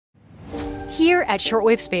Here at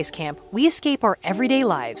Shortwave Space Camp, we escape our everyday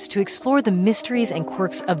lives to explore the mysteries and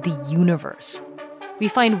quirks of the universe. We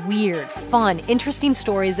find weird, fun, interesting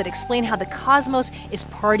stories that explain how the cosmos is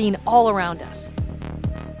partying all around us.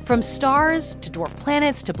 From stars to dwarf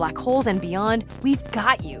planets to black holes and beyond, we've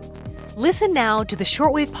got you. Listen now to the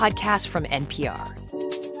Shortwave Podcast from NPR.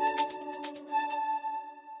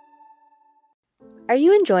 Are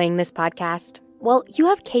you enjoying this podcast? Well, you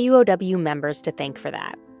have KUOW members to thank for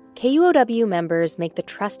that. KUOW members make the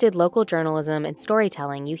trusted local journalism and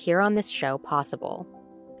storytelling you hear on this show possible.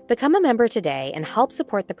 Become a member today and help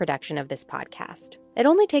support the production of this podcast. It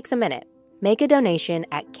only takes a minute. Make a donation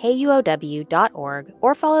at KUOW.org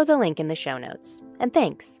or follow the link in the show notes. And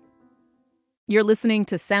thanks. You're listening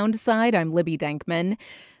to Soundside. I'm Libby Dankman.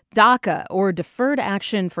 DACA, or Deferred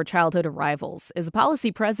Action for Childhood Arrivals, is a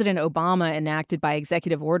policy President Obama enacted by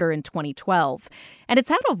executive order in 2012. And it's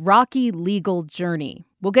had a rocky legal journey.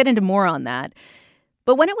 We'll get into more on that.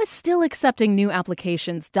 But when it was still accepting new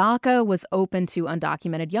applications, DACA was open to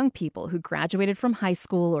undocumented young people who graduated from high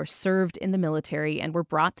school or served in the military and were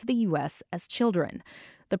brought to the U.S. as children.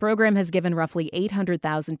 The program has given roughly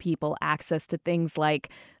 800,000 people access to things like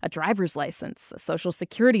a driver's license, a social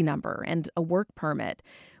security number, and a work permit.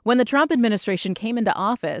 When the Trump administration came into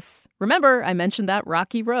office, remember I mentioned that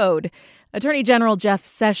rocky road, Attorney General Jeff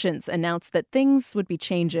Sessions announced that things would be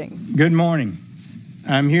changing. Good morning.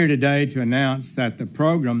 I'm here today to announce that the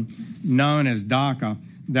program known as DACA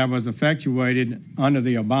that was effectuated under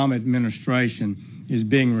the Obama administration is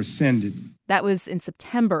being rescinded. That was in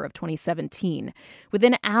September of 2017.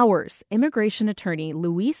 Within hours, immigration attorney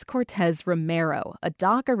Luis Cortes Romero, a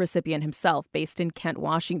DACA recipient himself based in Kent,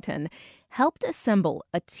 Washington, helped assemble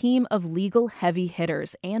a team of legal heavy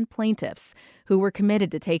hitters and plaintiffs who were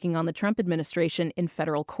committed to taking on the Trump administration in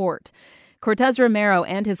federal court. Cortes Romero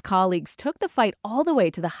and his colleagues took the fight all the way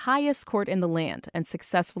to the highest court in the land and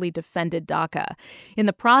successfully defended DACA. In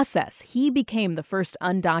the process, he became the first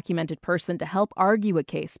undocumented person to help argue a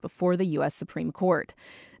case before the U.S. Supreme Court.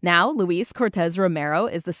 Now, Luis Cortes Romero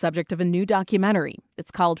is the subject of a new documentary. It's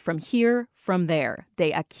called From Here, From There,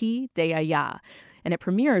 De Aquí, De Allá. And it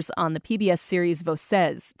premieres on the PBS series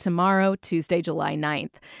Voces tomorrow, Tuesday, July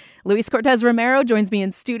 9th. Luis Cortes Romero joins me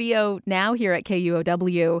in studio now here at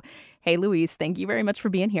KUOW. Hey, Luis, thank you very much for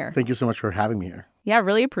being here. Thank you so much for having me here. Yeah,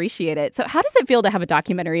 really appreciate it. So how does it feel to have a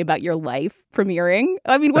documentary about your life premiering?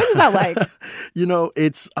 I mean, what is that like?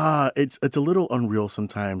 It's a little unreal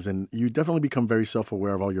sometimes, and you definitely become very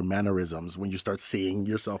self-aware of all your mannerisms when you start seeing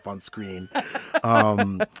yourself on screen.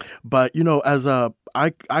 But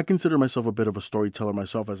I consider myself a bit of a storyteller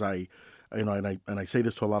myself, as I say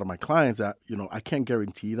this to a lot of my clients that, I can't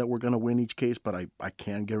guarantee that we're going to win each case, but I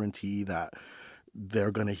can guarantee that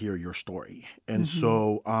they're going to hear your story. And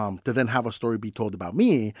so to then have a story be told about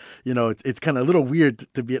me, it's kind of a little weird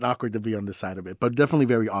to be awkward to be on this side of it, but definitely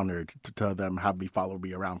very honored to them have me follow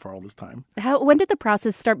me around for all this time. When did the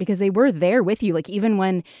process start? Because they were there with you, like even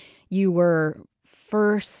when you were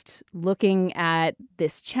first looking at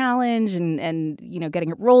this challenge and getting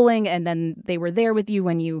it rolling, and then they were there with you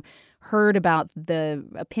when you heard about the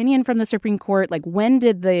opinion from the Supreme Court. Like, when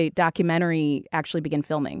did the documentary actually begin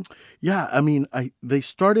filming? Yeah, they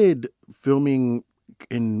started filming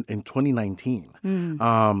in 2019.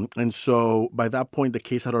 And so by that point, the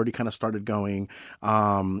case had already kind of started going.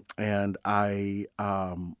 And I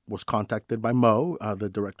was contacted by Mo, the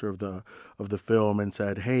director of the film, and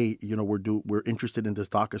said, hey, we're interested in this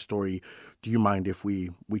DACA story. Do you mind if we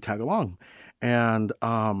tag along? And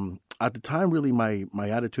at the time, really, my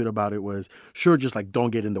attitude about it was, sure, just like don't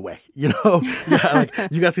get in the way, Yeah, like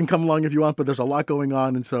you guys can come along if you want, but there's a lot going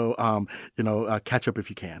on, and so catch up if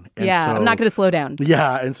you can. And so, I'm not going to slow down.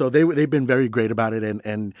 Yeah, and so they've been very great about it,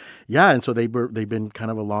 and so they've been kind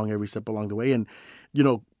of along every step along the way, and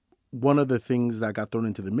one of the things that got thrown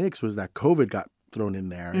into the mix was that COVID got thrown in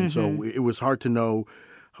there, and so it was hard to know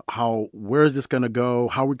where is this going to go,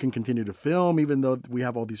 how we can continue to film, even though we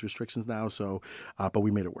have all these restrictions now. So, but we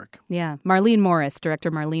made it work. Yeah. Director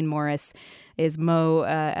Marlene Morris is Mo,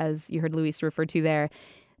 as you heard Luis refer to there.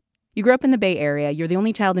 You grew up in the Bay Area. You're the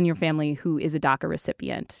only child in your family who is a DACA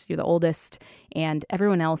recipient. You're the oldest, and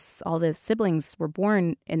everyone else, all the siblings, were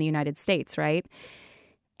born in the United States, right?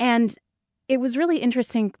 And it was really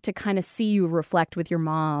interesting to kind of see you reflect with your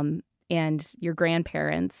mom and your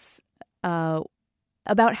grandparents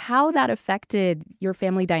about how that affected your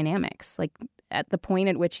family dynamics. Like, at the point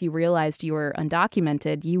at which you realized you were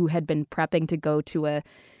undocumented, you had been prepping to go to a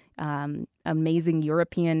amazing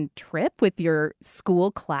European trip with your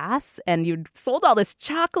school class, and you'd sold all this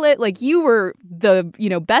chocolate. Like, you were the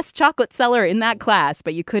best chocolate seller in that class,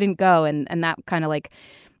 but you couldn't go, and that kind of like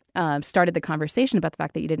started the conversation about the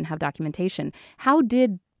fact that you didn't have documentation. How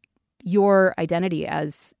did your identity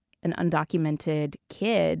as an undocumented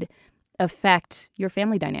kid affect your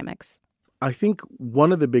family dynamics? I think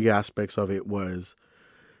one of the big aspects of it was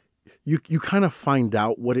you kind of find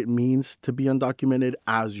out what it means to be undocumented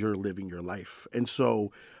as you're living your life. And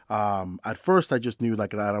so at first I just knew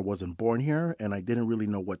like that I wasn't born here, and I didn't really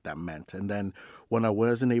know what that meant. And then when I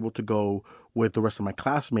wasn't able to go with the rest of my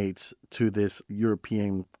classmates to this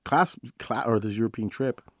European this European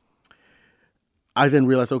trip, I then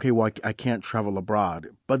realized, okay, well, I can't travel abroad.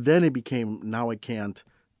 But then it became, now I can't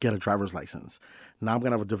get a driver's license. Now I'm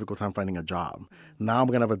going to have a difficult time finding a job. Now I'm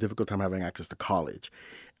going to have a difficult time having access to college.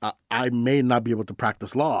 I may not be able to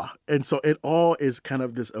practice law. And so it all is kind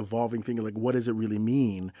of this evolving thing, like, what does it really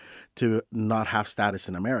mean to not have status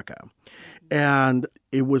in America? And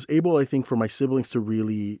it was able, I think, for my siblings to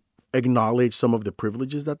really acknowledge some of the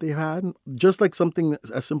privileges that they had, just like something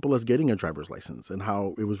as simple as getting a driver's license and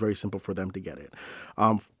how it was very simple for them to get it.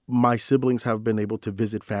 My siblings have been able to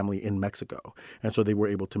visit family in Mexico, and so they were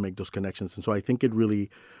able to make those connections. And so I think it really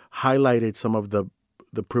highlighted some of the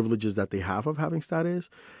privileges that they have of having status.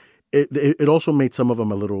 It also made some of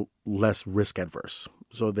them a little less risk adverse.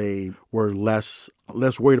 So they were less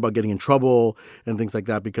worried about getting in trouble and things like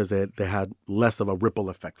that because they had less of a ripple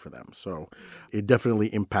effect for them. So it definitely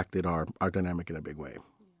impacted our dynamic in a big way.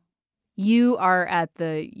 You are at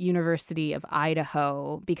the University of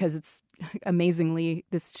Idaho because it's amazingly,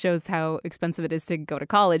 this shows how expensive it is to go to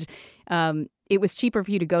college. It was cheaper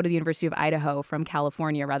for you to go to the University of Idaho from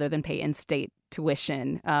California rather than pay in-state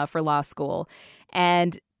tuition for law school.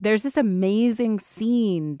 And there's this amazing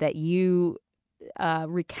scene that you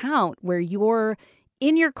recount where you're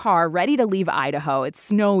in your car ready to leave Idaho. It's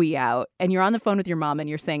snowy out, and you're on the phone with your mom, and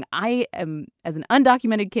you're saying, I am, as an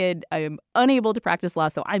undocumented kid, I am unable to practice law,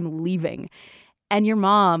 so I'm leaving. And your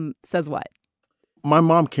mom says what? My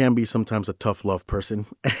mom can be sometimes a tough love person,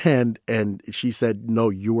 and she said, no,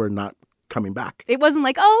 you are not coming back. It wasn't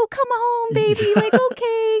like, oh, come home, baby. Like,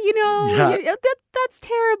 okay, that's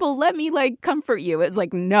terrible. Let me comfort you. It's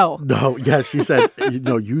like, no. No, yeah, she said,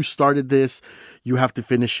 you started this. You have to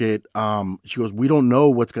finish it. She goes, we don't know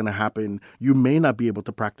what's going to happen. You may not be able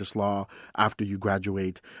to practice law after you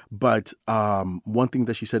graduate. But one thing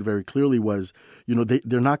that she said very clearly was,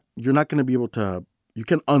 you're not going to be able to. You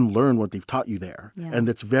can unlearn what they've taught you there. Yeah. And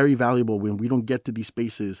that's very valuable when we don't get to these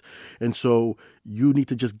spaces. And so you need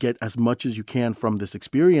to just get as much as you can from this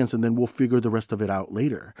experience, and then we'll figure the rest of it out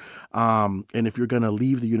later. And if you're going to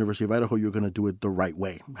leave the University of Idaho, you're going to do it the right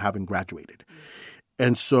way, having graduated.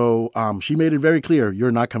 And so she made it very clear,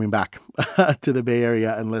 you're not coming back to the Bay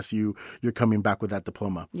Area unless you're coming back with that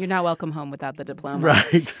diploma. You're not welcome home without the diploma.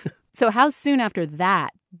 Right. So how soon after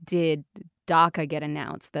that did DACA get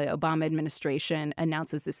announced? The Obama administration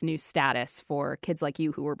announces this new status for kids like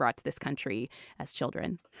you who were brought to this country as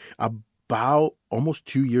children. About almost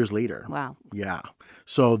 2 years later. Wow. Yeah.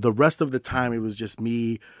 So the rest of the time, it was just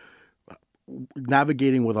me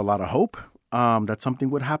navigating with a lot of hope that something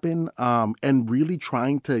would happen, and really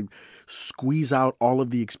trying to squeeze out all of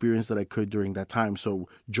the experience that I could during that time. So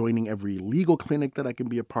joining every legal clinic that I can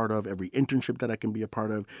be a part of, every internship that I can be a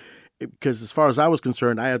part of. Because as far as I was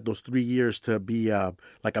concerned, I had those 3 years to be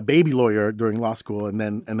like a baby lawyer during law school, and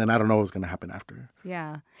then I don't know what was going to happen after.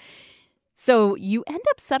 Yeah. So you end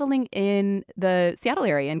up settling in the Seattle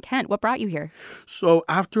area in Kent. What brought you here? So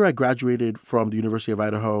after I graduated from the University of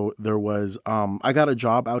Idaho, there was I got a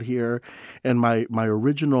job out here, and my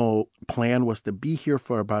original plan was to be here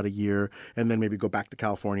for about a year and then maybe go back to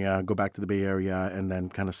California, go back to the Bay Area, and then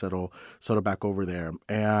kind of settle back over there.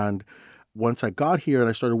 And once I got here and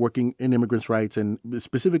I started working in immigrants' rights and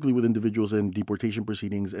specifically with individuals in deportation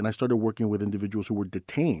proceedings, and I started working with individuals who were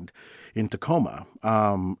detained in Tacoma.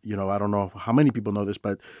 I don't know how many people know this,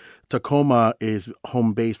 but Tacoma is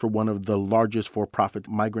home base for one of the largest for-profit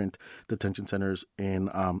migrant detention centers in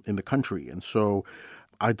the country. And so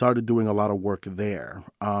I started doing a lot of work there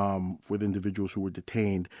with individuals who were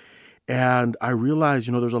detained. And I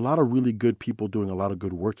realized, there's a lot of really good people doing a lot of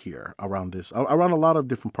good work here around a lot of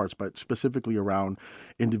different parts, but specifically around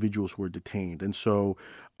individuals who are detained. And so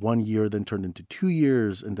 1 year then turned into 2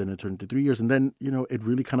 years, and then it turned into 3 years. And then, it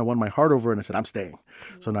really kind of won my heart over, and I said, I'm staying.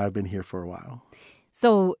 So now I've been here for a while.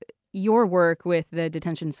 So your work with the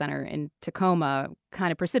detention center in Tacoma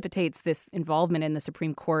kind of precipitates this involvement in the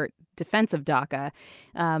Supreme Court defense of DACA.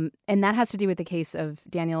 And that has to do with the case of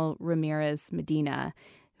Daniel Ramirez Medina,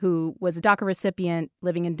 who was a DACA recipient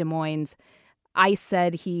living in Des Moines. ICE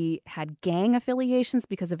said he had gang affiliations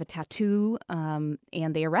because of a tattoo, and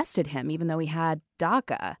they arrested him even though he had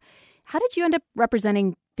DACA. How did you end up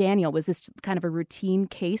representing Daniel? Was this kind of a routine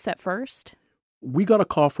case at first? We got a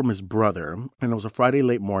call from his brother, and it was a Friday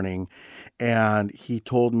late morning, and he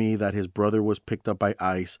told me that his brother was picked up by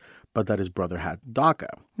ICE, but that his brother had DACA.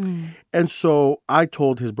 And so I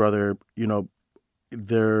told his brother,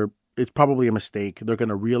 it's probably a mistake. They're going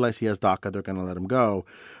to realize he has DACA. They're going to let him go.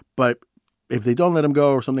 But if they don't let him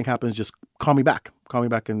go or something happens, just call me back. Call me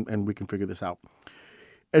back and we can figure this out.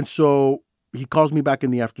 And so he calls me back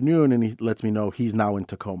in the afternoon and he lets me know he's now in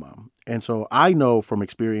Tacoma. And so I know from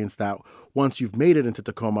experience that once you've made it into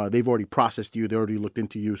Tacoma, they've already processed you. They already looked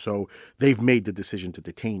into you. So they've made the decision to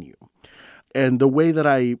detain you. And the way that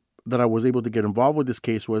I was able to get involved with this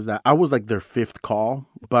case was that I was like their fifth call,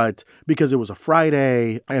 but because it was a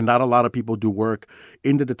Friday and not a lot of people do work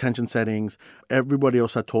in the detention settings, everybody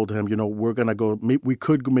else had told him, we're going to go, we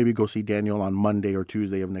could maybe go see Daniel on Monday or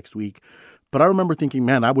Tuesday of next week. But I remember thinking,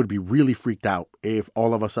 man, I would be really freaked out if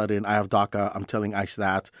all of a sudden I have DACA, I'm telling ICE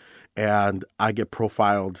that, and I get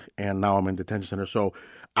profiled and now I'm in detention center. So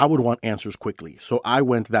I would want answers quickly. So I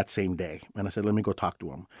went that same day and I said, let me go talk to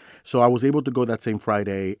him. So I was able to go that same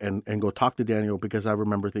Friday and go talk to Daniel because I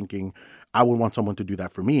remember thinking I would want someone to do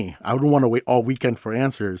that for me. I wouldn't want to wait all weekend for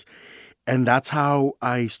answers. And that's how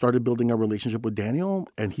I started building a relationship with Daniel.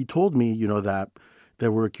 And he told me, that they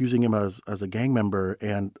were accusing him as a gang member.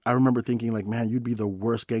 And I remember thinking like, man, you'd be the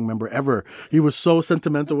worst gang member ever. He was so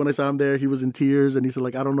sentimental when I saw him there. He was in tears and he said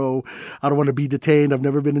like, I don't know. I don't want to be detained. I've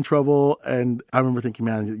never been in trouble. And I remember thinking,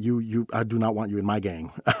 man, I do not want you in my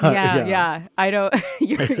gang. Yeah. I don't,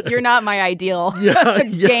 you're not my ideal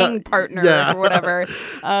gang partner or whatever.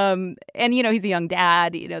 And, he's a young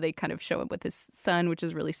dad. They kind of show him with his son, which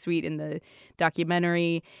is really sweet in the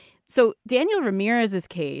documentary. So Daniel Ramirez's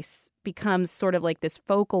case becomes sort of like this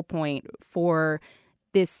focal point for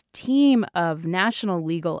this team of national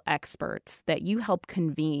legal experts that you help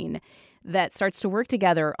convene that starts to work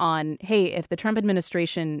together on, hey, if the Trump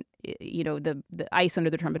administration, the ICE under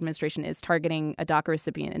the Trump administration is targeting a DACA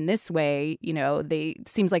recipient in this way,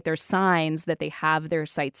 seems like there's signs that they have their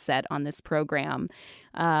sights set on this program.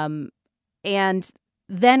 And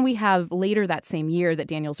then we have later that same year that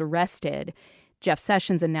Daniel's arrested, Jeff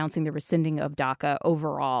Sessions announcing the rescinding of DACA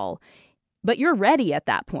overall. But you're ready at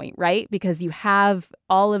that point, right? Because you have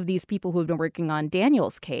all of these people who have been working on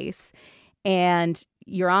Daniel's case, and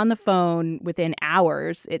you're on the phone within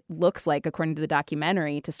hours, it looks like, according to the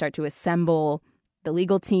documentary, to start to assemble the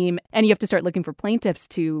legal team. And you have to start looking for plaintiffs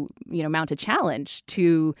to, mount a challenge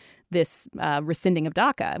to this rescinding of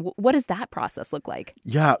DACA. What does that process look like?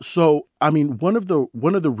 Yeah. So, one of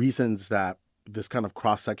the reasons that this kind of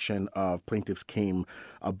cross-section of plaintiffs came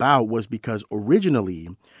about was because originally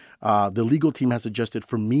the legal team had suggested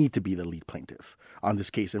for me to be the lead plaintiff on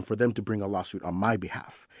this case and for them to bring a lawsuit on my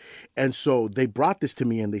behalf. And so they brought this to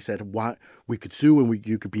me and they said, "What, we could sue and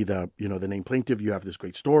you could be the named plaintiff. You have this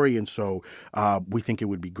great story. And so we think it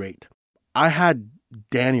would be great." I had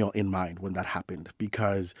Daniel in mind when that happened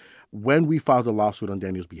because when we filed a lawsuit on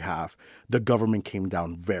Daniel's behalf, the government came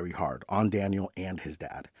down very hard on Daniel and his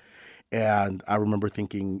dad. And I remember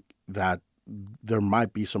thinking that there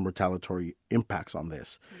might be some retaliatory impacts on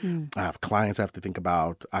this. I have clients I have to think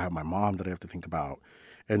about. I have my mom that I have to think about.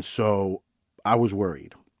 And so I was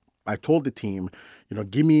worried. I told the team,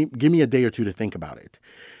 give me a day or two to think about it.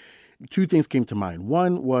 Two things came to mind.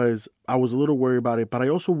 One was I was a little worried about it, but I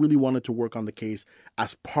also really wanted to work on the case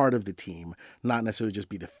as part of the team, not necessarily just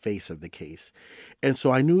be the face of the case. And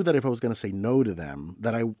so I knew that if I was going to say no to them,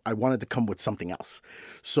 that I wanted to come with something else.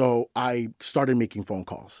 So I started making phone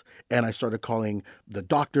calls and I started calling the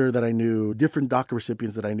doctor that I knew, different DACA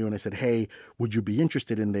recipients that I knew. And I said, hey, would you be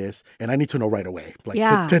interested in this? And I need to know right away,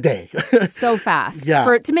 today. So fast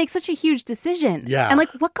for it to make such a huge decision. Yeah. And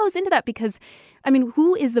what goes into that? Because,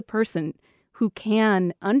 who is the person who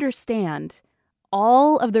can understand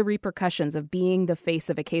all of the repercussions of being the face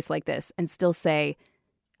of a case like this and still say,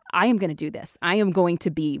 I am going to do this. I am going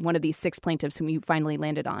to be one of these 6 plaintiffs whom you finally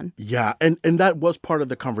landed on. Yeah. And that was part of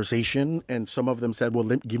the conversation. And some of them said, well,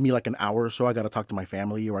 give me like an hour or so. I got to talk to my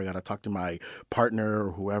family or I got to talk to my partner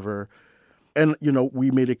or whoever. And,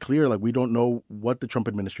 we made it clear, we don't know what the Trump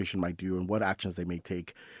administration might do and what actions they may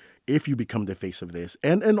take if you become the face of this.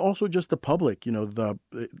 And also just the public, the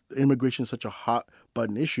immigration is such a hot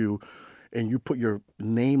button issue. And you put your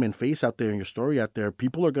name and face out there and your story out there,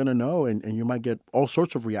 people are going to know and you might get all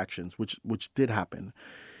sorts of reactions, which did happen.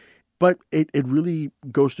 But it really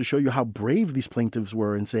goes to show you how brave these plaintiffs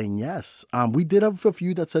were in saying yes. We did have a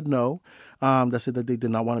few that said no, that said that they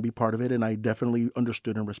did not want to be part of it. And I definitely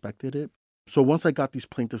understood and respected it. So once I got these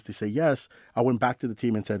plaintiffs to say yes, I went back to the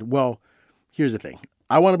team and said, well, here's the thing.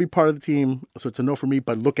 I want to be part of the team, so it's a no for me,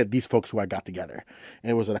 but look at these folks who I got together.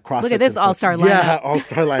 And it was a cross. Look at this all-star lineup. Yeah,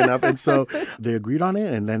 all-star lineup. And so they agreed on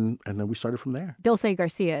it, and then we started from there. Dulce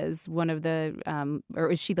Garcia is one of the,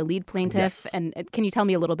 or is she the lead plaintiff? Yes. And can you tell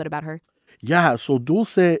me a little bit about her? Yeah, so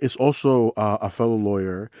Dulce is also a fellow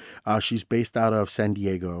lawyer. She's based out of San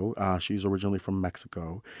Diego. She's originally from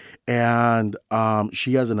Mexico. And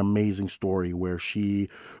she has an amazing story where she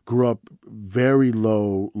grew up very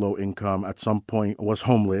low income. At some point was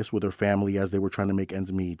homeless with her family as they were trying to make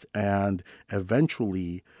ends meet. And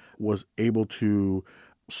eventually was able to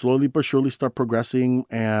slowly but surely start progressing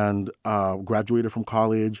and graduated from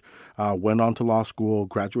college, went on to law school,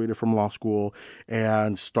 graduated from law school,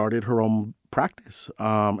 and started her own practice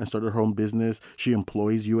and started her own business. She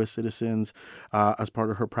employs U.S. citizens as part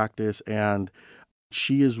of her practice. And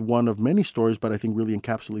she is one of many stories, but I think really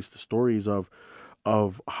encapsulates the stories of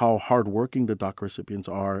how hardworking the DACA recipients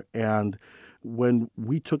are. And when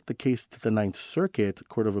we took the case to the Ninth Circuit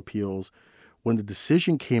Court of Appeals, when the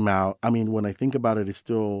decision came out, I mean, when I think about it, it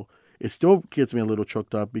still gets me a little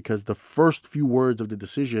choked up because the first few words of the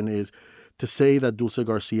decision is to say that Dulce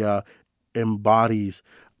Garcia embodies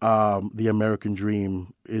the American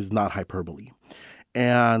dream is not hyperbole.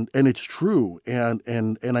 And it's true. And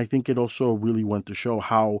I think it also really went to show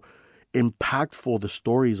how impactful the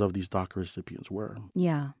stories of these DACA recipients were.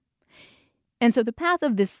 Yeah. And so the path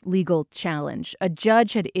of this legal challenge, a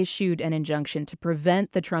judge had issued an injunction to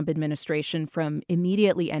prevent the Trump administration from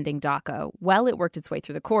immediately ending DACA while it worked its way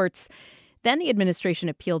through the courts. Then the administration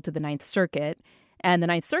appealed to the Ninth Circuit, and the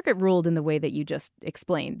Ninth Circuit ruled in the way that you just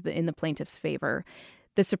explained, in the plaintiff's favor.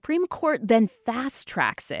 The Supreme Court then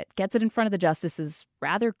fast-tracks it, gets it in front of the justices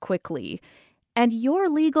rather quickly, and your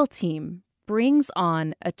legal team brings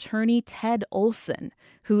on attorney Ted Olson,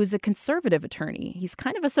 who is a conservative attorney. He's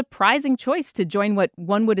kind of a surprising choice to join what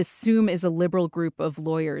one would assume is a liberal group of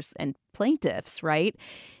lawyers and plaintiffs, right?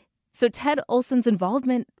 So Ted Olson's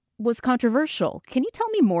involvement was controversial. Can you tell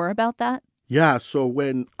me more about that? Yeah, so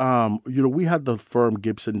when we had the firm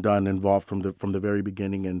Gibson Dunn involved from the very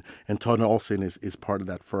beginning, and Ted Olson is part of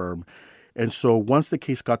that firm. And so once the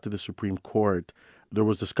case got to the Supreme Court, there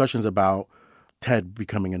was discussions about Ted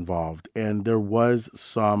becoming involved, and there was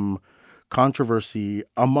some controversy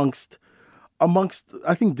amongst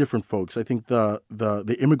I think different folks. I think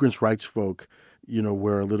the immigrants' rights folk,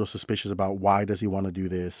 were a little suspicious about why does he want to do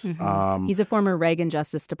this. Mm-hmm. He's a former Reagan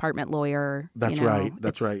Justice Department lawyer. That's right.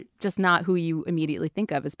 That's right. Just not who you immediately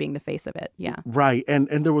think of as being the face of it. Yeah. Right. And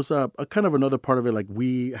there was a kind of another part of it, like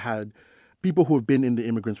we had people who have been in the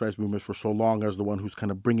immigrants' rights movement for so long as the one who's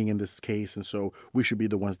kind of bringing in this case, and so we should be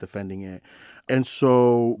the ones defending it. And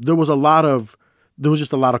so there was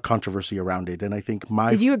just a lot of controversy around it. And I think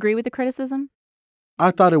Did you agree with the criticism? I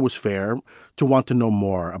thought it was fair to want to know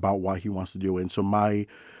more about why he wants to do it. And so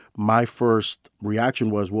my first reaction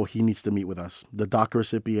was, well, he needs to meet with us, the DACA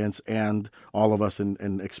recipients and all of us,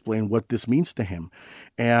 and explain what this means to him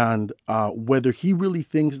and whether he really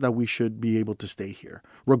thinks that we should be able to stay here,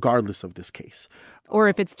 regardless of this case. Or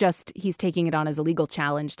if it's just he's taking it on as a legal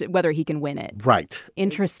challenge, whether he can win it. Right.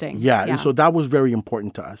 Interesting. Yeah. And so that was very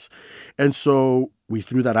important to us. And so we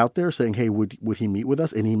threw that out there saying, hey, would he meet with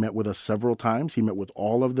us? And he met with us several times. He met with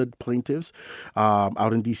all of the plaintiffs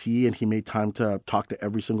out in D.C., and he made time to talk to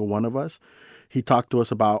every single one of us. He talked to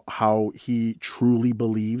us about how he truly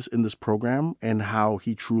believes in this program and how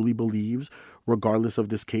he truly believes, regardless of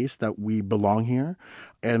this case, that we belong here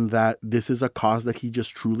and that this is a cause that he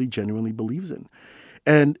just truly, genuinely believes in.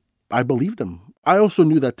 And I believed him. I also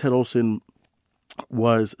knew that Ted Olson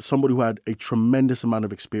was somebody who had a tremendous amount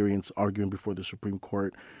of experience arguing before the Supreme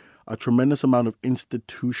Court, a tremendous amount of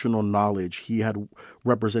institutional knowledge. He had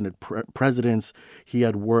represented presidents. He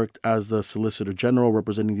had worked as the Solicitor General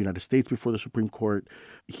representing the United States before the Supreme Court.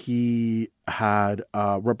 He had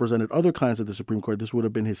represented other clients at the Supreme Court. This would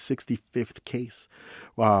have been his 65th case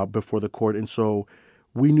before the court. And so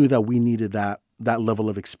we knew that we needed that level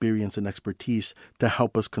of experience and expertise to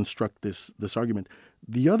help us construct this argument.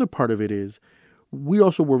 The other part of it is we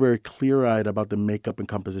also were very clear-eyed about the makeup and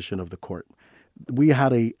composition of the court. We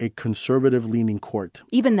had a conservative-leaning court.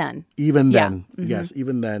 Even then? Even then, Mm-hmm. Yes,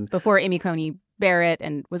 even then. Before Amy Coney Barrett,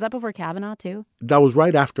 and was that before Kavanaugh too? That was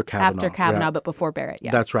right after Kavanaugh. After Kavanaugh, yeah. But before Barrett,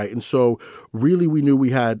 yeah. That's right. And so really we knew we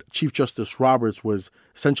had Chief Justice Roberts was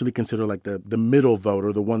essentially considered like the middle vote,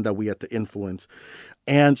 or the one that we had to influence.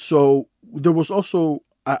 And so there was also,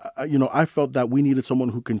 I felt that we needed someone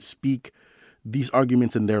who can speak these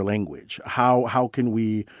arguments in their language. How can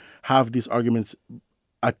we have these arguments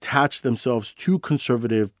attach themselves to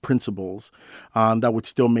conservative principles that would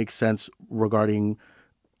still make sense regarding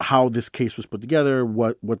how this case was put together,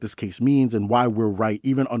 what this case means, and why we're right,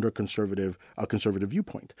 even under a conservative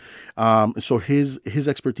viewpoint. So his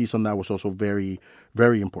expertise on that was also very,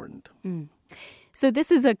 very important. So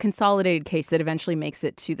this is a consolidated case that eventually makes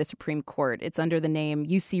it to the Supreme Court. It's under the name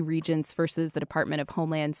UC Regents versus the Department of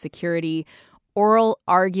Homeland Security. Oral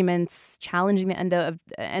arguments challenging the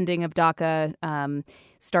ending of DACA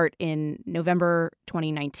start in November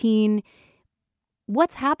 2019.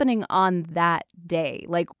 What's happening on that day?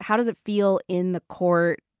 Like, how does it feel in the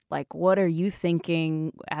court? Like, what are you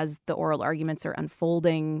thinking as the oral arguments are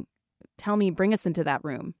unfolding? Tell me, bring us into that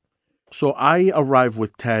room. So I arrived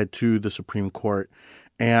with Ted to the Supreme Court.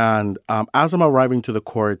 And as I'm arriving to the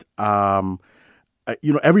court,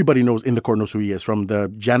 everybody in the court knows who he is. From the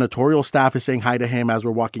janitorial staff is saying hi to him as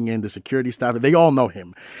we're walking in, the security staff, they all know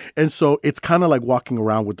him. And so it's kind of like walking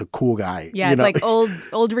around with the cool guy. Yeah, it's like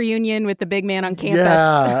old reunion with the big man on campus.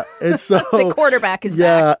 Yeah, and so the quarterback is back.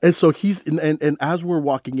 Yeah, and so he's and as we're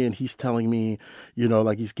walking in, he's telling me,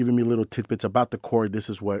 he's giving me little tidbits about the court. This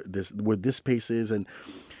is what this space is, and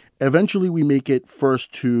eventually we make it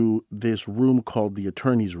first to this room called the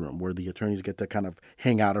attorney's room, where the attorneys get to kind of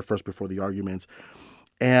hang out at first before the arguments.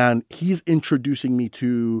 And he's introducing me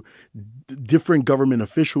to different government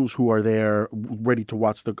officials who are there ready to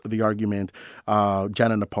watch the argument.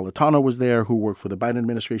 Janet Napolitano was there, who worked for the Biden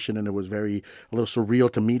administration, and it was a little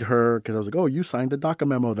surreal to meet her because I was like, oh, you signed the DACA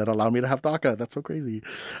memo that allowed me to have DACA. That's so crazy.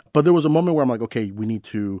 But there was a moment where I'm like, okay, we need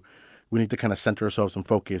to kind of center ourselves and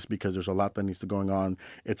focus because there's a lot that needs to going on.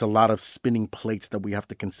 It's a lot of spinning plates that we have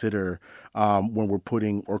to consider when we're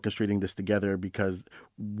orchestrating this together, because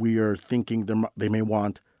we are thinking they may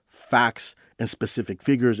want facts and specific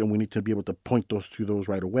figures, and we need to be able to point those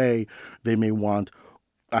right away. They may want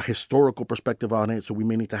a historical perspective on it, so we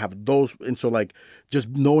may need to have those. And so, like, just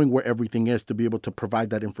knowing where everything is to be able to provide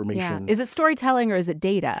that information. Yeah. Is it storytelling or is it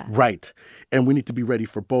data? Right. And we need to be ready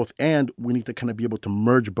for both, and we need to kind of be able to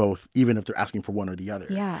merge both, even if they're asking for one or the other.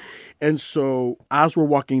 Yeah. And so as we're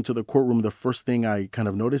walking into the courtroom, the first thing I kind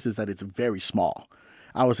of notice is that it's very small.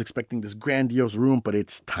 I was expecting this grandiose room, but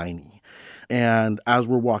it's tiny. And as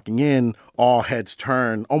we're walking in, all heads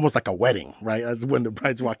turn, almost like a wedding, right? As when the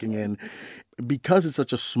bride's walking in. Because it's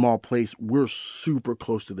such a small place, we're super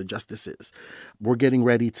close to the justices. We're getting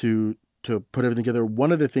ready to put everything together.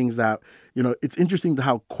 One of the things that, it's interesting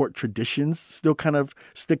how court traditions still kind of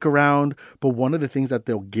stick around. But one of the things that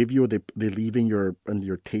they'll give you, they leave in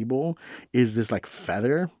your table, is this like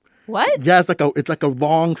feather. What? Yeah, it's like a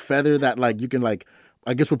long feather that like you can like,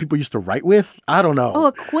 I guess what people used to write with. I don't know. Oh,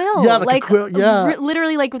 a quill. Yeah, like a quill. Yeah.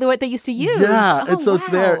 Literally like what they used to use. Yeah. Oh, and so wow. it's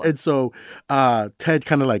there. And so Ted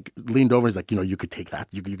kind of like leaned over. He's like, you could take that.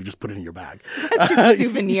 You could just put it in your bag. That's your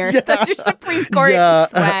souvenir. Yeah. That's your Supreme Court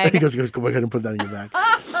swag. He goes, go ahead and put that in your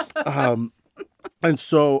bag. And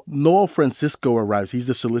so Noel Francisco arrives. He's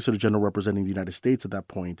the Solicitor General representing the United States at that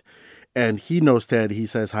point. And he knows Ted. He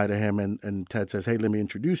says hi to him. And Ted says, hey, let me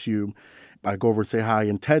introduce you. I go over and say hi.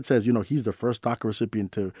 And Ted says, he's the first DACA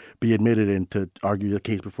recipient to be admitted and to argue the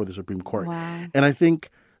case before the Supreme Court. Wow. And I think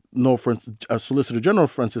Solicitor General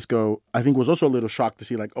Francisco, I think, was also a little shocked to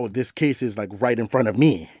see like, oh, this case is like right in front of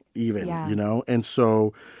me even, And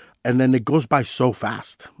so, and then it goes by so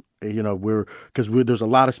fast. There's a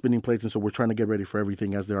lot of spinning plates, and so we're trying to get ready for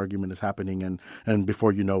everything as the argument is happening, and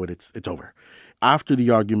before you know it, it's over. After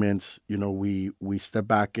the arguments, we step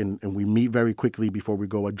back and we meet very quickly before we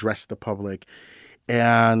go address the public,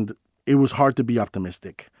 and it was hard to be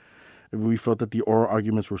optimistic. We felt that the oral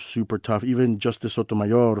arguments were super tough. Even Justice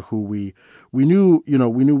Sotomayor, who we knew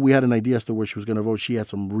we had an idea as to where she was going to vote. She had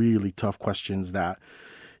some really tough questions that,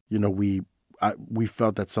 we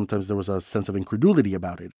felt that sometimes there was a sense of incredulity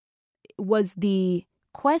about it. Was the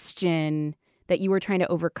question that you were trying to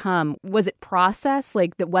overcome, was it process,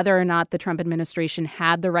 like that whether or not the Trump administration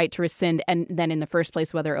had the right to rescind, and then in the first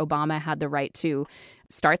place whether Obama had the right to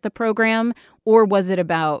start the program? Or was it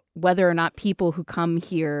about whether or not people who come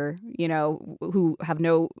here, who have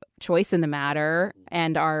no choice in the matter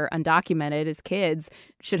and are undocumented as kids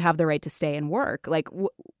should have the right to stay and work? Like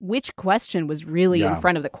which question was really in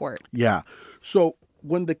front of the court? Yeah. So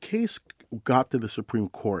when the case got to the Supreme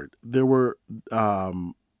Court, there was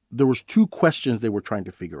two questions they were trying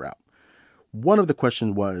to figure out. One of the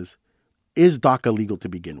questions was, is DACA legal to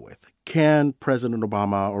begin with? Can President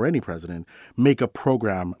Obama or any president make a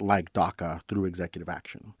program like DACA through executive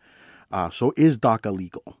action? So is DACA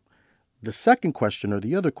legal? The second question, or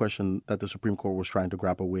the other question that the Supreme Court was trying to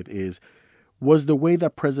grapple with, was the way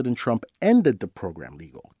that President Trump ended the program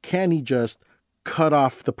legal? Can he just cut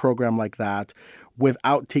off the program like that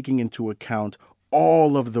without taking into account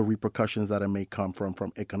all of the repercussions that it may come from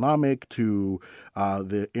economic to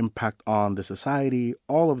the impact on the society,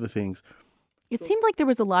 all of the things. It seemed like there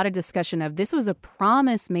was a lot of discussion of this was a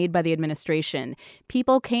promise made by the administration.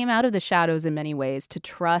 People came out of the shadows in many ways to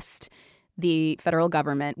trust the federal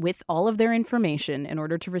government with all of their information in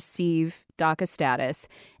order to receive DACA status.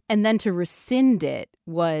 And then to rescind it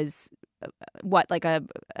was like a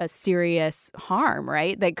serious harm,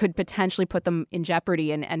 right? That could potentially put them in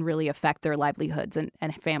jeopardy and really affect their livelihoods and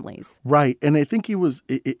families. Right. And I think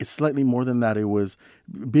it's slightly more than that. It was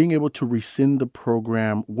being able to rescind the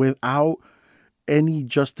program without any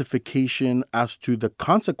justification as to the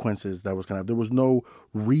consequences that was going to have. There was no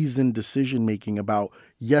reasoned decision making about,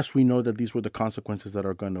 yes, we know that these were the consequences that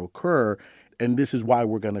are going to occur, and this is why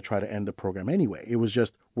we're going to try to end the program anyway. It was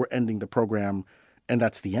just, we're ending the program, and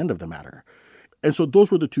that's the end of the matter. And so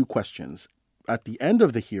those were the two questions. At the end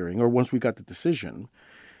of the hearing, or once we got the decision,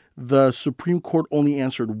 the Supreme Court only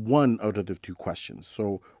answered one out of the two questions.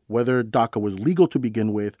 So whether DACA was legal to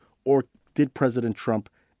begin with, or did President Trump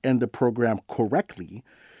end the program correctly,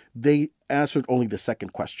 they answered only the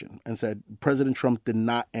second question and said President Trump did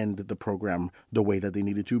not end the program the way that they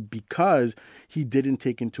needed to because he didn't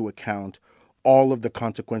take into account all of the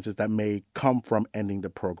consequences that may come from ending the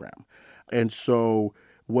program. And so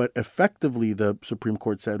what effectively the Supreme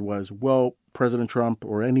Court said was, well, President Trump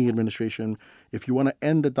or any administration, if you want to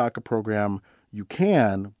end the DACA program, you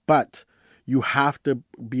can, but you have to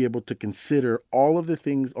be able to consider all of the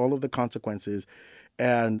things, all of the consequences,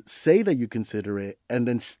 and say that you consider it, and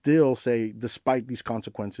then still say, despite these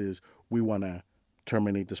consequences, we want to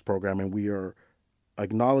terminate this program, and we are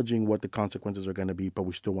acknowledging what the consequences are going to be, but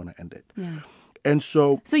we still want to end it. Yeah. And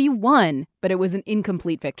so you won, but it was an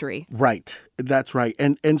incomplete victory. Right. That's right.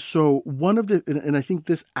 And so one of the, and I think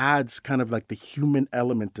this adds kind of like the human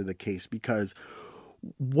element to the case, because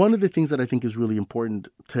one of the things that I think is really important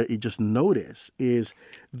to just notice is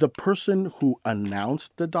the person who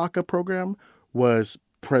announced the DACA program was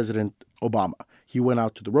President Obama. He went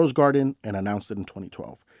out to the Rose Garden and announced it in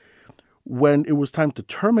 2012. When it was time to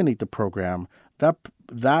terminate the program, that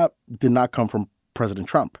did not come from President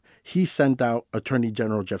Trump. He sent out Attorney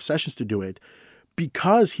General Jeff Sessions to do it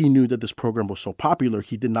because he knew that this program was so popular.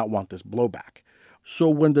 He did not want this blowback. So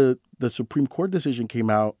when the Supreme Court decision came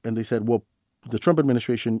out and they said, well, the Trump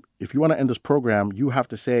administration, if you want to end this program, you have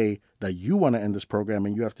to say that you want to end this program,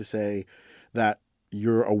 and you have to say that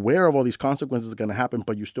you're aware of all these consequences are going to happen,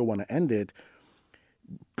 but you still want to end it.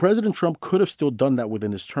 President Trump could have still done that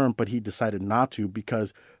within his term, but he decided not to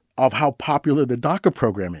because of how popular the DACA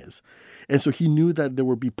program is. And so he knew that there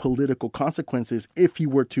would be political consequences if he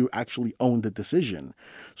were to actually own the decision.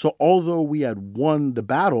 So although we had won the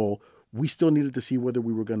battle, we still needed to see whether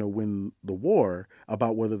we were going to win the war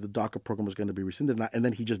about whether the DACA program was going to be rescinded or not. And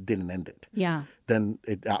then he just didn't end it. Yeah. Then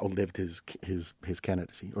it outlived his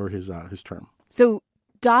candidacy or his term. So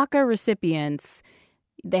DACA recipients,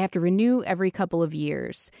 they have to renew every couple of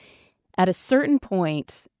years. At a certain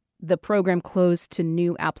point, the program closed to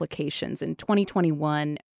new applications. In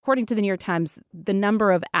 2021, according to the New York Times, the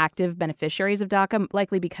number of active beneficiaries of DACA,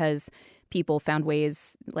 likely because people found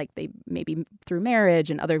ways, like they maybe through marriage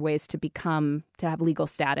and other ways to have legal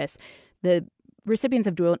status, the recipients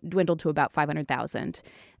have dwindled to about 500,000.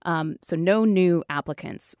 So no new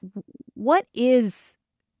applicants. What is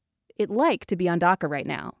it like to be on DACA right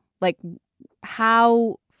now? Like,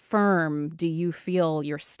 how firm do you feel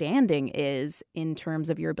your standing is in terms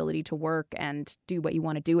of your ability to work and do what you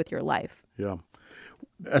want to do with your life? Yeah.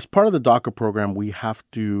 As part of the DACA program, we have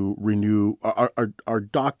to renew. Our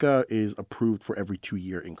DACA is approved for every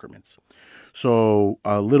 2-year increments. So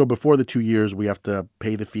a little before the 2 years, we have to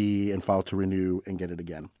pay the fee and file to renew and get it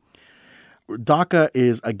again. DACA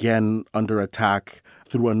is again under attack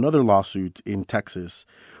through another lawsuit in Texas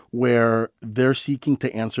where they're seeking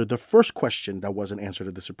to answer the first question that wasn't answered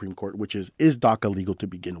at the Supreme Court, which is DACA legal to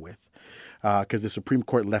begin with? Because the Supreme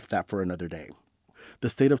Court left that for another day. The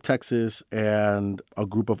state of Texas and a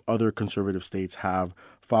group of other conservative states have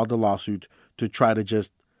filed a lawsuit to try to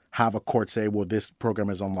just have a court say, well, this program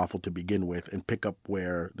is unlawful to begin with, and pick up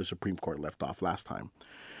where the Supreme Court left off last time.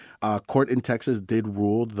 Court in Texas did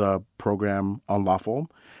rule the program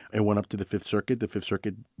unlawful and went up to the Fifth Circuit. The Fifth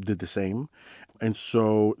Circuit did the same. And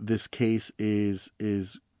so this case is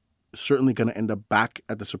certainly going to end up back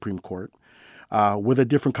at the Supreme Court with a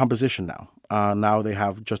different composition now. Now they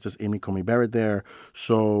have Justice Amy Coney Barrett there.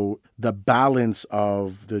 So the balance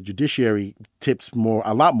of the judiciary tips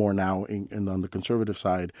a lot more now on the conservative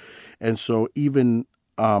side. And so even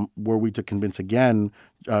were we to convince again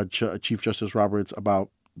Chief Justice Roberts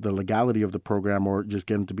about the legality of the program or just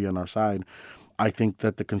get him to be on our side, I think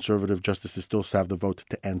that the conservative justices still have the vote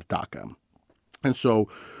to end DACA. And so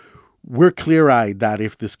we're clear-eyed that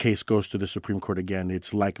if this case goes to the Supreme Court again,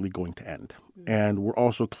 it's likely going to end. And we're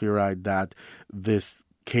also clear-eyed that this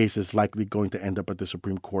case is likely going to end up at the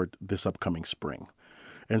Supreme Court this upcoming spring.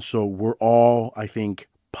 And so we're all, I think,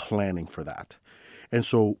 planning for that. And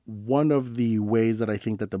so one of the ways that I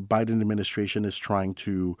think that the Biden administration is trying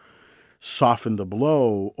to soften the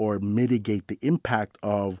blow or mitigate the impact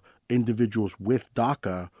of individuals with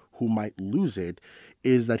DACA who might lose it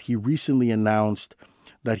is that he recently announced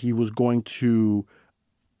that he was going to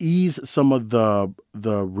ease some of the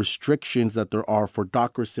restrictions that there are for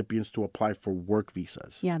DACA recipients to apply for work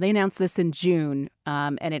visas. Yeah, they announced this in June,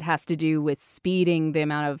 and it has to do with speeding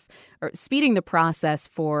the process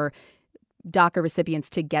for DACA recipients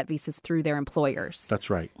to get visas through their employers. That's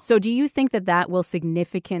right. So do you think that that will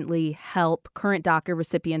significantly help current DACA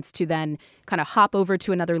recipients to then kind of hop over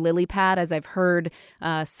to another lily pad, as I've heard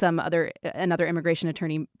another immigration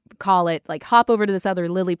attorney call it, like hop over to this other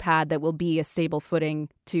lily pad that will be a stable footing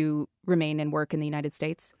to remain and work in the United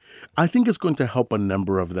States? I think it's going to help a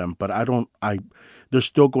number of them, but there's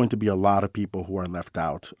still going to be a lot of people who are left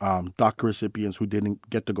out. DACA recipients who didn't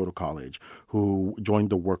get to go to college, who joined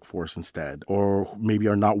the workforce instead, or maybe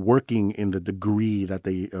are not working in the degree that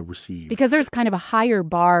they received. Because there's kind of a higher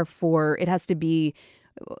bar for, it has to be,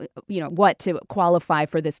 to qualify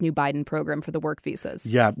for this new Biden program for the work visas.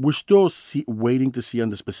 Yeah, we're still waiting to see on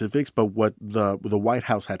the specifics, but what the White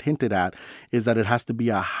House had hinted at is that it has to be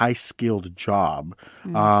a high-skilled job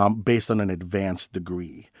based on an advanced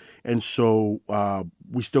degree. And so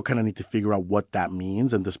we still kind of need to figure out what that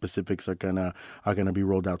means, and the specifics are gonna be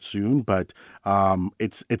rolled out soon. But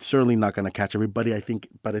it's certainly not going to catch everybody, I think.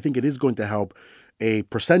 But I think it is going to help a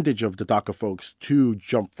percentage of the DACA folks to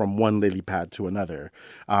jump from one lily pad to another,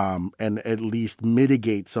 and at least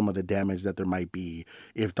mitigate some of the damage that there might be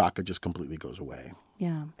if DACA just completely goes away.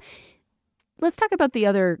 Yeah. Let's talk about the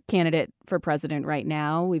other candidate for president right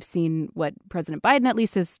now. We've seen what President Biden at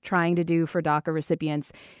least is trying to do for DACA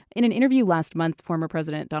recipients. In an interview last month, former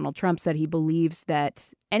President Donald Trump said he believes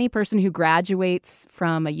that any person who graduates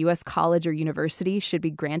from a U.S. college or university should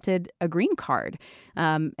be granted a green card.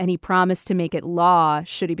 And he promised to make it law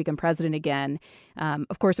should he become president again.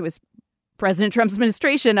 Of course, it was President Trump's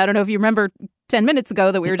administration, I don't know if you remember 10 minutes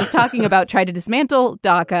ago that we were just talking about, tried to dismantle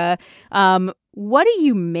DACA. What do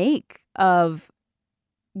you make of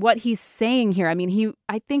what he's saying here? I mean,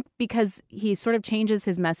 I think because he sort of changes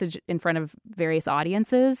his message in front of various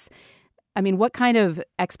audiences. I mean, what kind of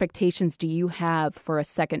expectations do you have for a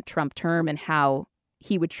second Trump term and how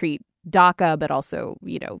he would treat DACA, but also,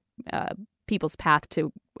 people's path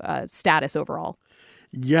to status overall?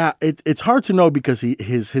 Yeah, it's hard to know because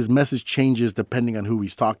his message changes depending on who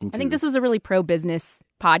he's talking to. I think this was a really pro-business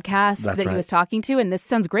podcast That's that right. he was talking to, and this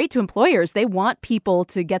sounds great to employers. They want people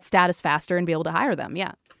to get status faster and be able to hire them,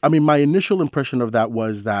 yeah. I mean, my initial impression of that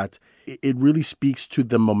was that it really speaks to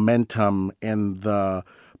the momentum and the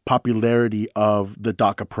popularity of the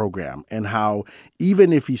DACA program, and how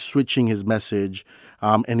even if he's switching his message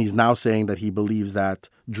and he's now saying that he believes that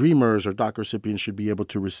Dreamers or DACA recipients should be able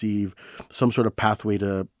to receive some sort of pathway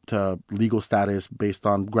to legal status based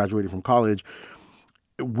on graduating from college,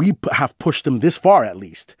 we have pushed him this far at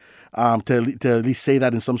least to at least say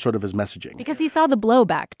that in some sort of his messaging. Because he saw the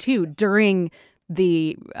blowback, too, during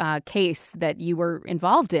the case that you were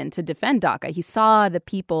involved in to defend DACA. He saw the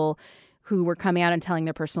people who were coming out and telling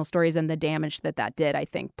their personal stories and the damage that did, I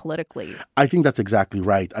think, politically. I think that's exactly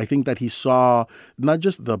right. I think that he saw not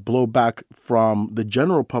just the blowback from the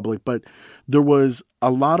general public, but there was a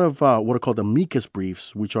lot of what are called amicus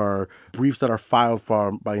briefs, which are briefs that are filed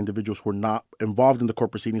by individuals who are not involved in the court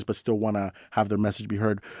proceedings but still want to have their message be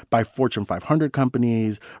heard, by Fortune 500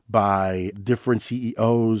 companies, by different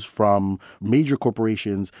CEOs from major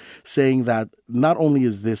corporations, saying that not only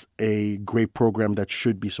is this a great program that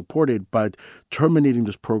should be supported, but terminating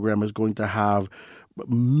this program is going to have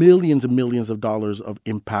millions and millions of dollars of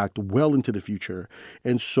impact well into the future.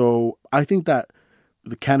 And so I think that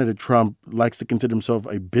the candidate Trump likes to consider himself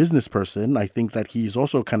a business person. I think that he's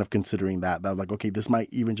also kind of considering that like, okay, this might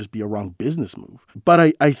even just be a wrong business move.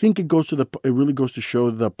 But I think it really goes to show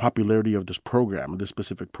the popularity of this program, this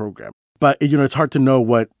specific program. But, it's hard to know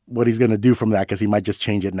what he's going to do from that because he might just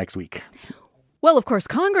change it next week. Well, of course,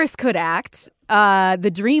 Congress could act.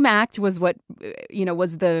 The DREAM Act was what,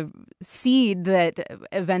 was the seed that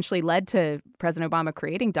eventually led to President Obama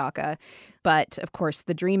creating DACA. But of course,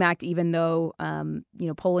 the DREAM Act, even though,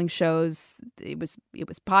 polling shows it was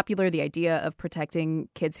popular, the idea of protecting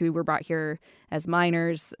kids who were brought here as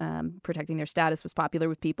minors, protecting their status was popular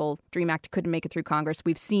with people. DREAM Act couldn't make it through Congress.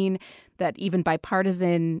 We've seen that even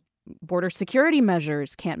bipartisan border security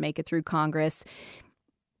measures can't make it through Congress.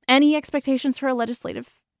 Any expectations for a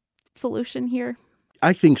legislative solution here?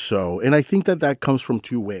 I think so. And I think that comes from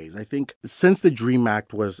two ways. I think since the DREAM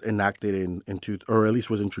Act was enacted or at least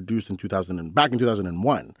was introduced in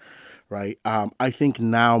 2001, right? I think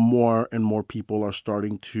now more and more people are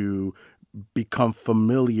starting to become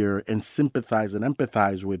familiar and sympathize and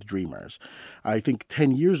empathize with dreamers. I think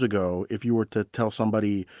 10 years ago, if you were to tell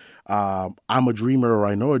somebody, I'm a dreamer or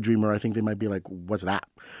I know a dreamer, I think they might be like, what's that?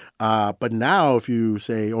 But now if you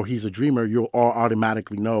say, oh, he's a dreamer, you'll all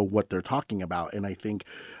automatically know what they're talking about. And I think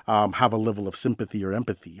have a level of sympathy or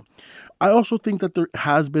empathy. I also think that there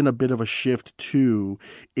has been a bit of a shift, too,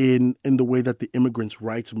 in the way that the immigrants'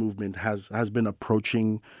 rights movement has been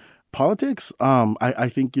approaching politics. I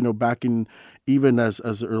think, back in even as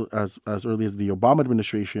early as the Obama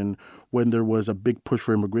administration, when there was a big push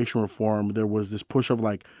for immigration reform, there was this push of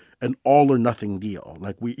like an all or nothing deal.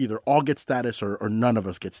 Like we either all get status or none of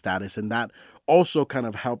us get status. And that also kind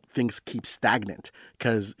of helped things keep stagnant,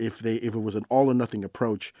 because if it was an all or nothing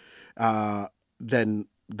approach, then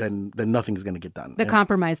nothing's going to get done. The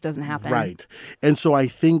compromise doesn't happen. Right. And so I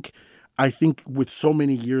think with so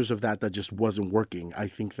many years of that just wasn't working, I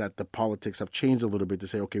think that the politics have changed a little bit to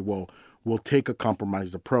say, okay, well, we'll take a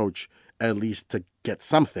compromised approach at least to get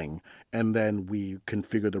something, and then we can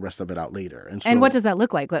figure the rest of it out later. And what does that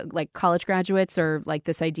look like? Like college graduates, or like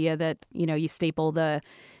this idea that, you staple the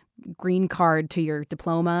green card to your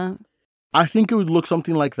diploma? I think it would look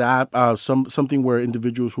something like that, something where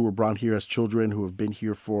individuals who were brought here as children who have been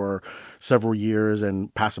here for several years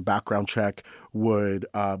and pass a background check would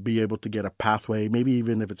be able to get a pathway, maybe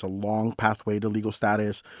even if it's a long pathway to legal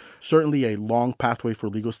status. Certainly a long pathway for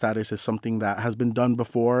legal status is something that has been done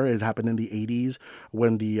before. It happened in the 80s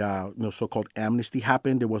when the so-called amnesty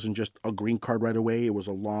happened. It wasn't just a green card right away. It was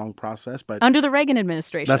a long process. But under the Reagan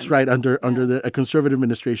administration. That's right, under a conservative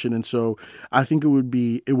administration. And so I think it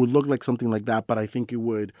would look like something like that, but I think it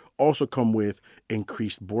would also come with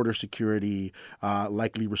increased border security,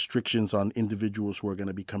 likely restrictions on individuals who are going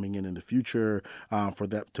to be coming in the future, for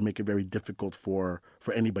that to make it very difficult for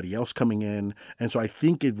anybody else coming in. And so I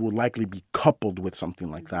think it would likely be coupled with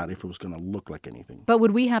something like that if it was going to look like anything. But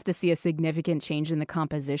would we have to see a significant change in the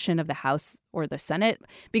composition of the House or the Senate?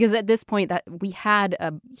 Because at this point that we had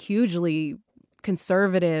a hugely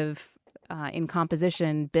conservative in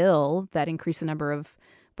composition bill that increased the number of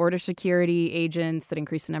border security agents, that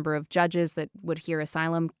increased the number of judges that would hear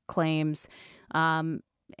asylum claims. And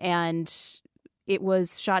it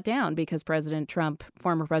was shot down because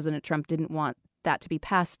former President Trump didn't want that to be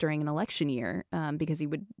passed during an election year, because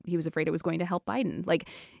he was afraid it was going to help Biden.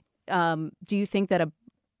 Do you think that a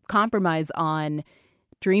compromise on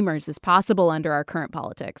Dreamers is possible under our current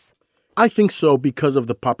politics? I think so, because of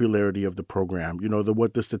the popularity of the program.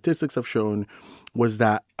 What the statistics have shown was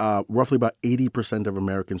that roughly about 80% of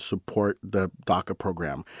Americans support the DACA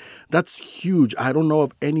program. That's huge. I don't know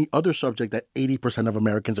of any other subject that 80% of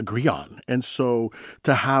Americans agree on. And so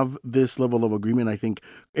to have this level of agreement, I think,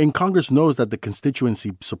 and Congress knows that the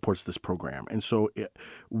constituency supports this program. And so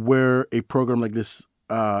where a program like this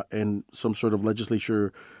and some sort of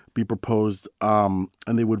legislature be proposed and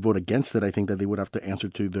they would vote against it, I think that they would have to answer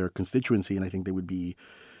to their constituency, and I think it would be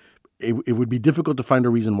difficult to find a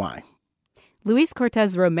reason why. Luis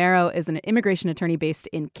Cortes Romero is an immigration attorney based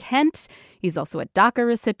in Kent. He's also a DACA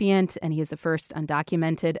recipient, and he is the first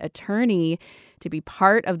undocumented attorney to be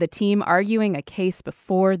part of the team arguing a case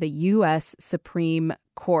before the U.S. Supreme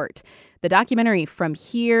Court. The documentary From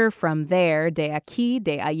Here, From There, De Aquí,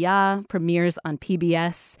 De Allá premieres on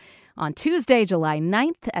PBS on Tuesday, July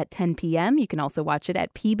 9th at 10 p.m. You can also watch it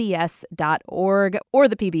at pbs.org or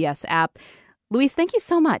the PBS app. Luis, thank you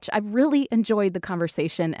so much. I've really enjoyed the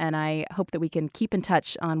conversation, and I hope that we can keep in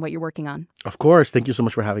touch on what you're working on. Of course. Thank you so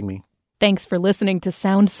much for having me. Thanks for listening to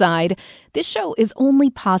Soundside. This show is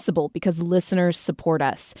only possible because listeners support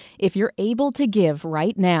us. If you're able to give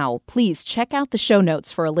right now, please check out the show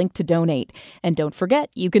notes for a link to donate. And don't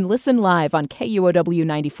forget, you can listen live on KUOW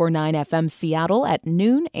 94.9 FM Seattle at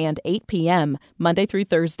noon and 8 p.m., Monday through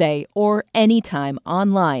Thursday, or anytime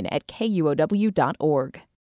online at KUOW.org.